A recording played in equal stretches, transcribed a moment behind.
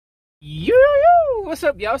U.U.U. What's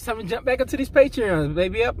up, y'all? It's time to jump back into these Patreons,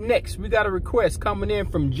 baby. Up next, we got a request coming in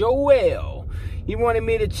from Joel. He wanted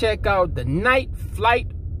me to check out the Night Flight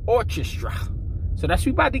Orchestra. So that's what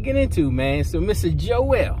we about to get into, man. So, Mr.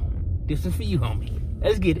 Joel, this is for you, homie.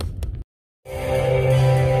 Let's get it.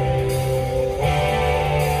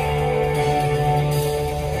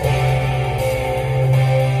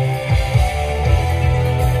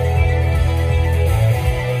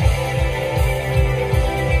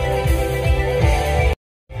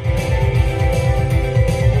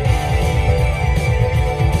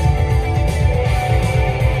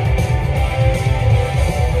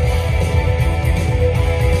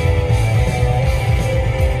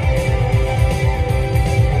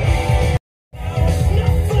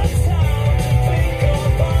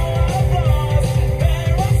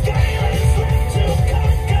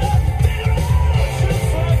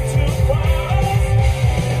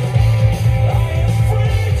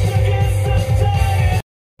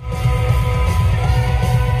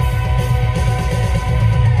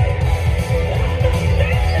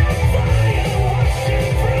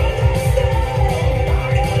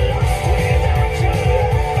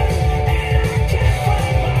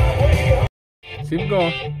 Keep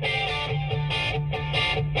going.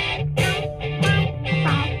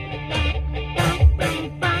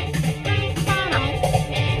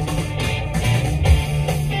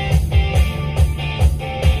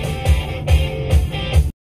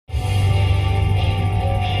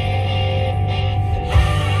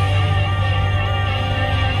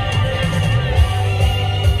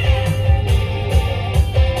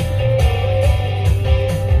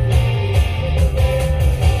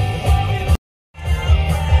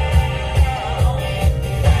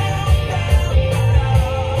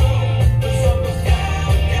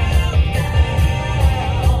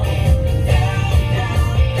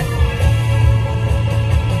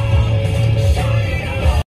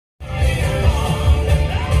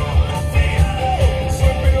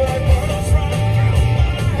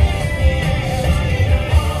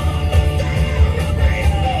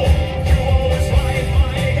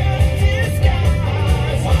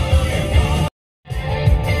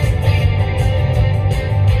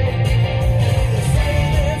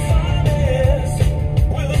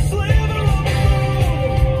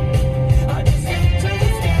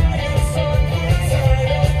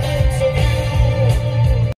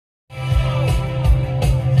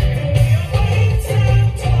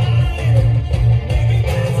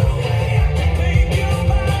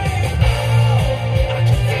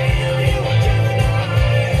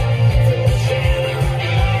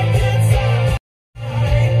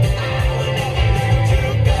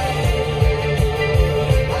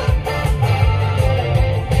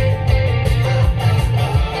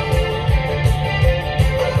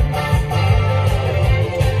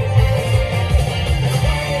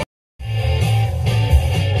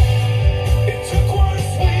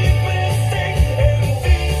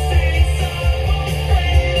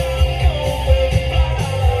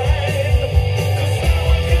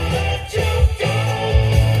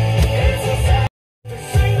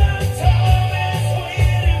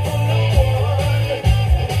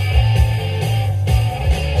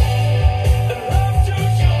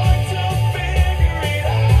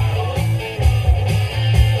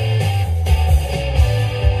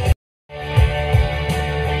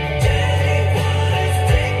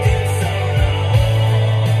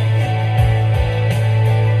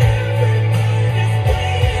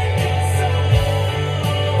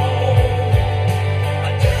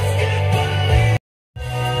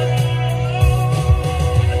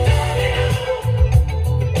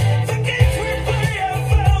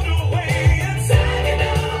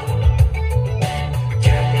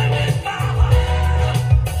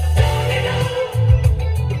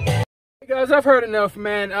 Guys, I've heard enough,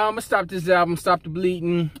 man. I'm gonna stop this album, stop the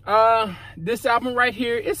bleeding. This album right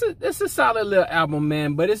here, it's a solid little album,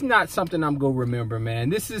 man, but it's not something I'm gonna remember, man.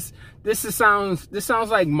 This sounds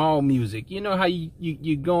like mall music. You know how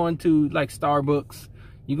you go into like Starbucks,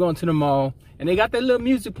 you go into the mall, and they got that little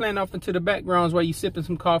music playing off into the backgrounds while you sipping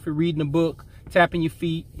some coffee, reading a book, tapping your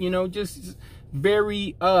feet. You know, just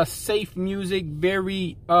very safe music,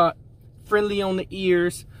 very friendly on the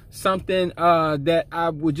ears. Something that I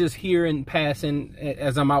would just hear in passing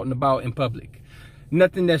as I'm out and about in public.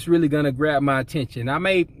 Nothing that's really gonna grab my attention. I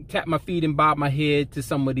may tap my feet and bob my head to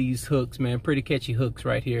some of these hooks, man. Pretty catchy hooks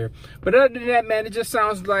right here. But other than that, man, it just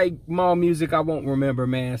sounds like mall music I won't remember,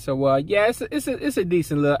 man. So yeah, it's a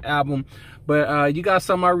decent little album. But you got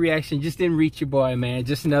some of my reaction. Just didn't reach your boy, man.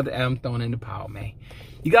 Just another album thrown in the pile, man.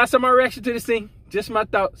 You got some of my reaction to this thing? Just my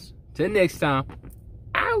thoughts. Till next time.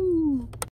 Ow.